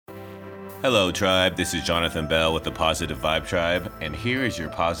Hello, Tribe. This is Jonathan Bell with the Positive Vibe Tribe, and here is your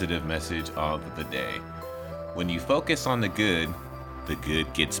positive message of the day. When you focus on the good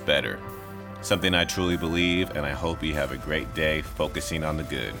gets better. Something I truly believe, and I hope you have a great day focusing on the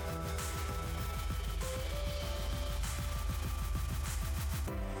good.